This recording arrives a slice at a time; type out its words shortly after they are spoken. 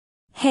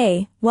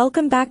Hey,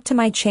 welcome back to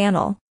my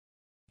channel.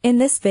 In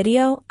this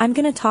video, I'm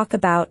gonna talk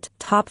about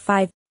top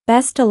 5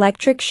 best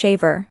electric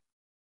shaver.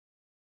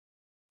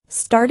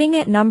 Starting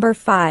at number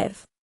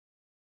 5.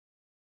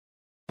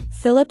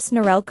 Philips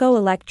Norelco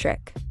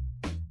Electric.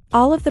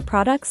 All of the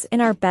products in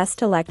our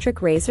best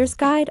electric razors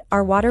guide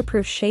are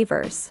waterproof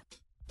shavers.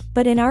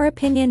 But in our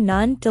opinion,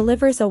 none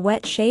delivers a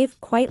wet shave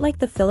quite like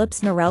the Philips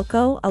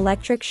Norelco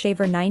Electric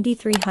Shaver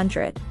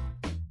 9300.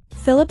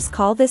 Philips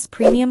call this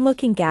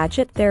premium-looking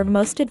gadget their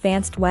most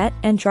advanced wet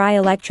and dry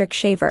electric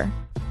shaver.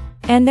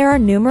 And there are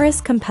numerous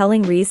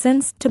compelling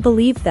reasons to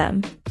believe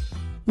them.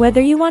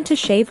 Whether you want to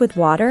shave with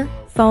water,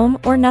 foam,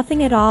 or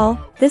nothing at all,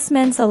 this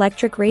men's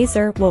electric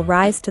razor will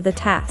rise to the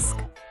task.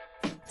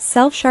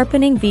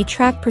 Self-sharpening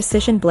V-Track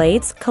precision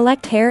blades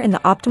collect hair in the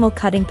optimal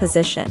cutting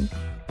position,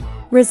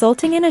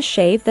 resulting in a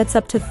shave that's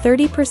up to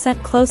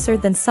 30% closer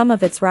than some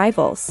of its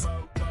rivals.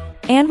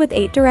 And with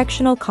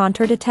 8-directional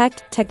contour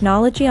detect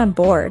technology on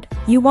board,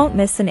 you won't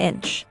miss an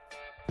inch.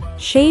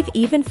 Shave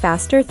even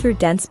faster through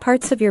dense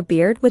parts of your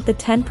beard with the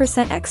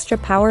 10% extra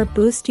power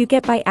boost you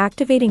get by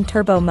activating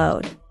turbo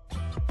mode.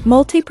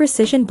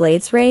 Multi-precision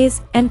blades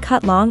raise and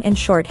cut long and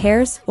short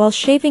hairs while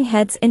shaving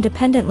heads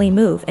independently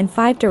move in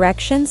 5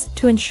 directions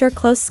to ensure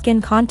close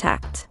skin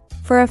contact,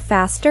 for a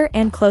faster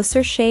and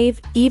closer shave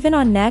even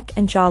on neck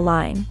and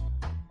jawline.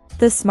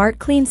 The Smart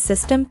Clean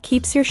system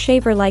keeps your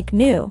shaver like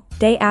new,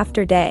 day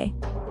after day.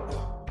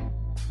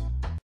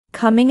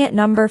 Coming at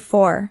number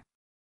 4.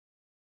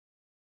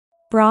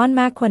 Braun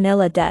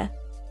Maquinilla De.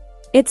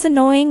 It's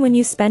annoying when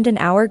you spend an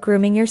hour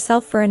grooming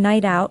yourself for a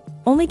night out,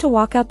 only to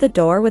walk out the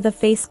door with a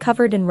face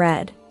covered in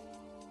red,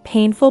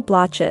 painful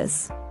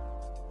blotches.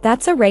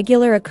 That's a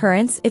regular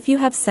occurrence if you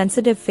have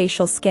sensitive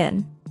facial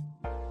skin.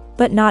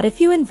 But not if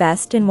you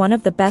invest in one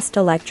of the best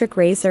electric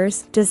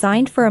razors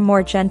designed for a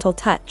more gentle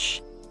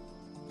touch.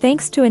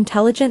 Thanks to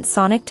intelligent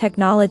sonic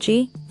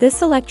technology,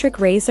 this electric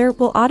razor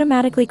will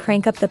automatically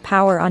crank up the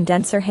power on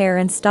denser hair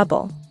and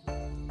stubble,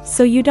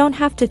 so you don't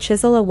have to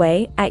chisel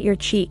away at your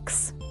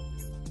cheeks.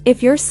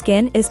 If your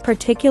skin is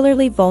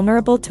particularly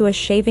vulnerable to a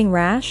shaving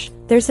rash,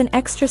 there's an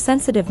extra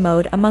sensitive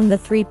mode among the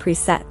 3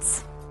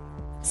 presets.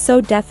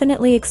 So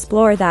definitely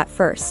explore that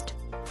first.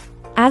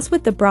 As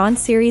with the Braun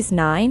Series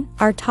 9,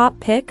 our top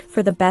pick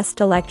for the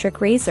best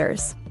electric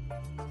razors.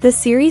 The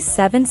Series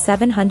 7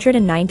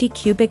 790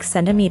 cubic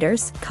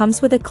centimeters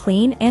comes with a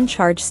clean and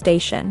charge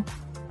station.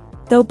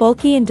 Though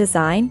bulky in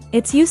design,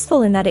 it's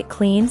useful in that it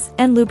cleans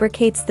and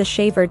lubricates the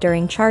shaver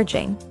during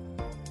charging,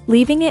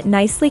 leaving it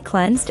nicely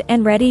cleansed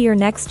and ready your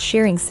next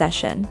shearing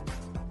session.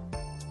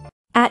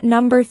 At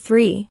number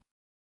 3.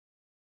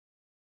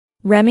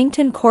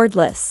 Remington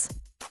Cordless.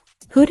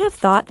 Who'd have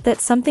thought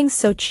that something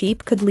so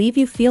cheap could leave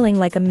you feeling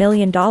like $1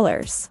 million?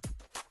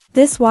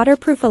 This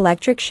waterproof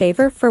electric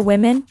shaver for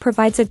women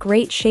provides a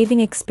great shaving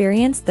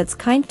experience that's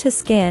kind to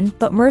skin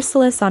but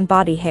merciless on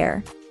body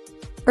hair.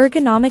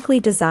 Ergonomically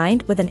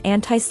designed with an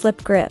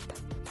anti-slip grip,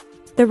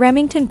 the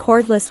Remington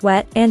Cordless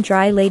Wet and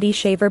Dry Lady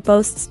Shaver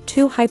boasts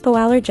 2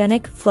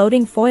 hypoallergenic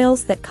floating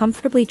foils that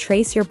comfortably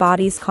trace your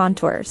body's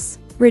contours,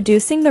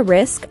 reducing the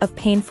risk of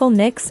painful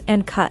nicks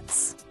and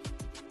cuts.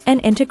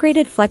 An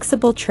integrated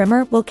flexible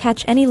trimmer will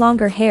catch any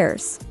longer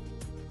hairs.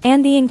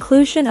 And the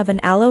inclusion of an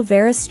aloe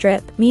vera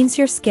strip means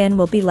your skin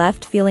will be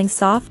left feeling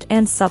soft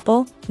and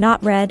supple,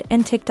 not red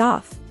and ticked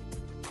off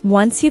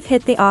once you've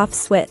hit the off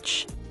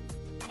switch.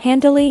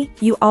 Handily,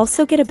 you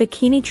also get a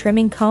bikini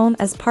trimming comb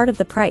as part of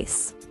the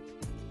price.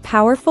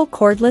 Powerful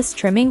cordless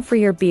trimming for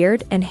your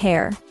beard and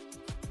hair.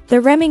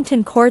 The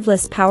Remington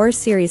Cordless Power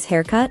Series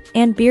Haircut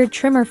and Beard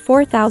Trimmer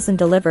 4000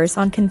 delivers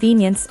on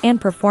convenience and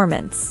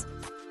performance.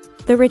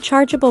 The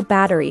rechargeable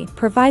battery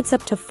provides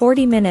up to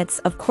 40 minutes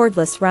of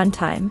cordless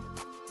runtime.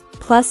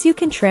 Plus you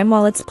can trim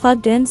while it's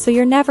plugged in so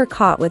you're never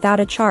caught without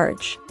a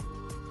charge.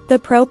 The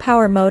Pro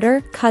Power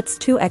motor cuts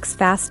 2x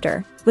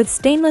faster, with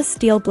stainless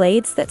steel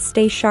blades that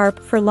stay sharp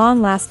for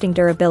long-lasting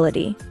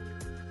durability.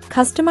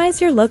 Customize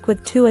your look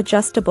with 2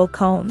 adjustable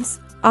combs,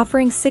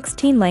 offering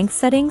 16 length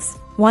settings,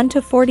 1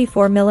 to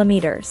 44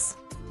 millimeters.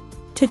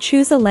 To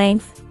choose a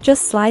length,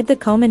 just slide the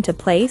comb into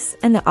place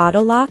and the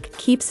auto lock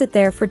keeps it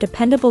there for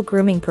dependable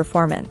grooming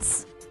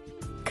performance.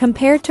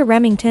 Compared to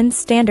Remington's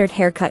standard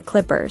haircut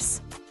clippers.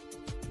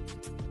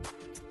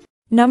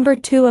 Number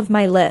 2 of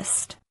my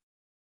list.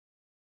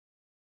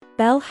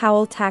 Bell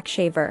Howell Tack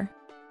Shaver.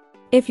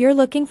 If you're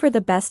looking for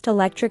the best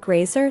electric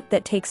razor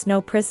that takes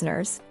no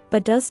prisoners,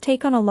 but does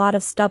take on a lot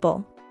of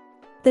stubble,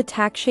 the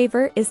Tack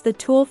Shaver is the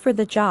tool for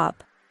the job.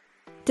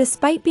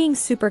 Despite being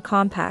super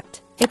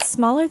compact, it's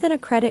smaller than a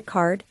credit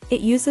card.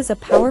 It uses a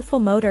powerful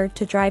motor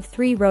to drive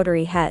 3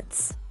 rotary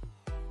heads.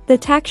 The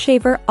Tack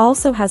Shaver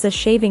also has a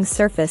shaving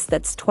surface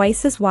that's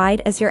twice as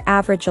wide as your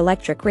average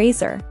electric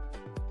razor,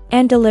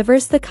 and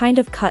delivers the kind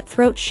of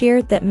cutthroat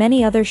shear that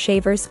many other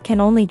shavers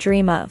can only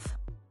dream of.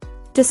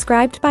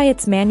 Described by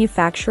its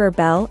manufacturer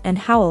Bell &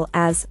 Howell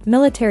as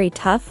military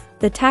tough,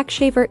 the Tack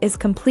Shaver is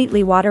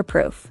completely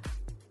waterproof,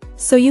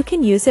 so you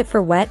can use it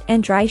for wet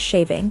and dry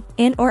shaving,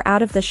 in or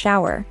out of the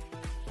shower.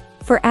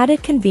 For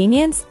added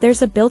convenience,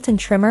 there's a built-in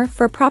trimmer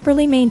for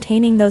properly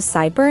maintaining those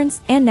sideburns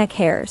and neck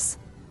hairs.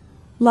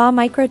 La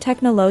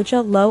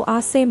microtecnología lo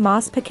hace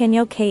más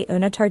pequeño que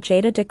una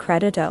tarjeta de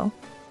crédito.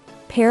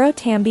 Pero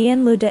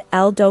también lo de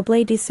el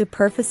doble de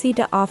superficie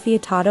de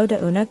afiatado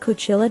de una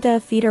cuchilla de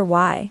afeitar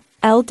y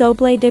el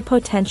doble de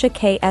potencia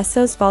que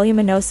esos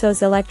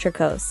voluminosos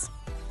eléctricos.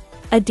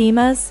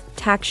 Además,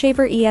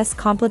 TacShaver es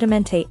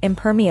completamente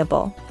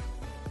impermeable.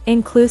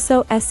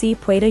 Incluso se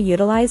puede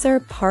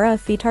utilizar para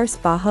afeitarse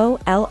bajo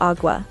el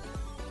agua.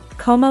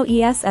 ¿Cómo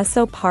es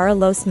eso para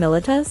los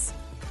militas?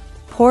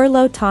 Por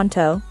lo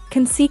tanto,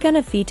 consigue un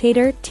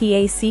afeitador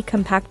TAC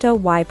compacto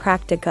y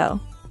práctico.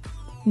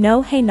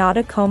 No hay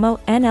nada como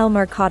en el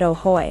mercado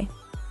hoy.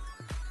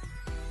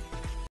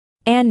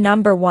 And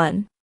number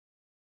 1.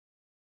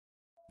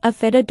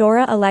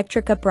 Afeitadora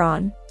eléctrica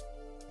Braun.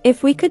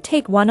 If we could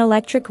take one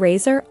electric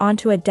razor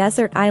onto a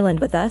desert island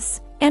with us,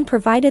 and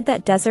provided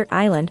that desert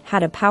island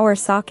had a power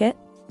socket,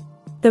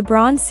 the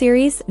Braun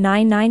Series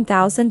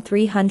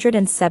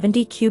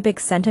 9370 cubic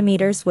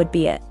centimeters would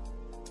be it.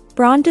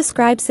 Braun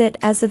describes it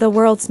as the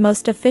world's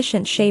most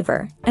efficient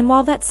shaver, and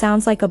while that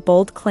sounds like a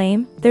bold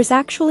claim, there's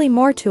actually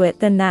more to it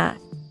than that.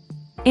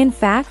 In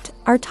fact,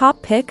 our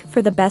top pick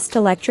for the best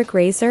electric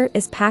razor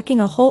is packing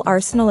a whole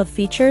arsenal of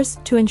features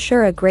to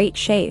ensure a great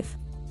shave.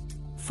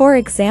 For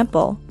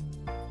example,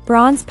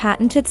 Braun's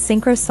patented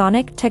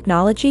Synchrosonic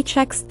technology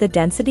checks the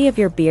density of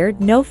your beard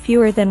no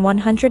fewer than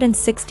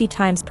 160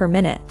 times per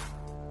minute.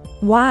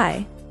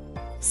 Why?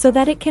 So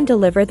that it can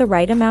deliver the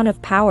right amount of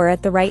power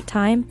at the right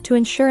time to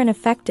ensure an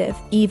effective,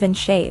 even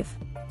shave.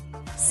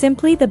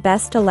 Simply the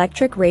best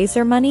electric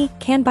razor money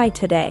can buy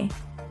today.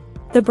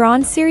 The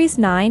Braun Series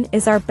 9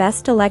 is our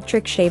best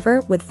electric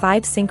shaver with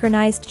 5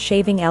 synchronized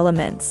shaving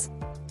elements,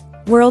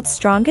 world's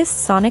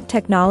strongest sonic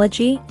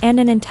technology, and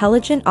an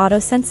intelligent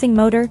auto-sensing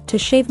motor to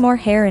shave more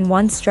hair in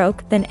one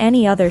stroke than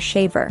any other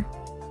shaver.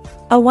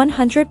 A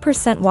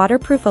 100%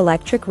 waterproof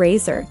electric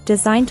razor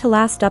designed to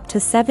last up to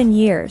 7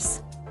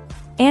 years.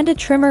 And a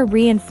trimmer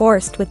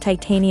reinforced with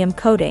titanium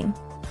coating.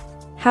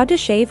 How to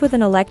shave with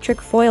an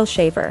electric foil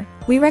shaver.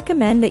 We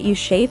recommend that you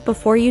shave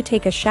before you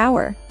take a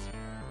shower.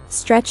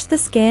 Stretch the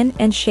skin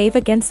and shave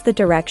against the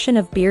direction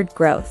of beard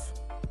growth.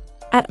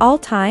 At all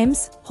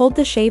times, hold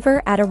the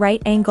shaver at a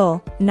right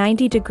angle,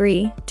 90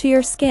 degree, to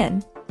your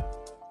skin.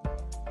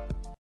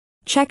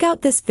 Check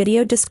out this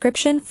video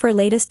description for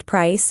latest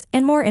price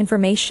and more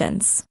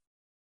informations.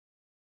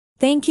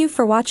 Thank you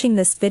for watching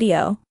this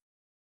video.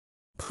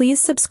 Please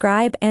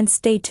subscribe and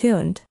stay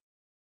tuned.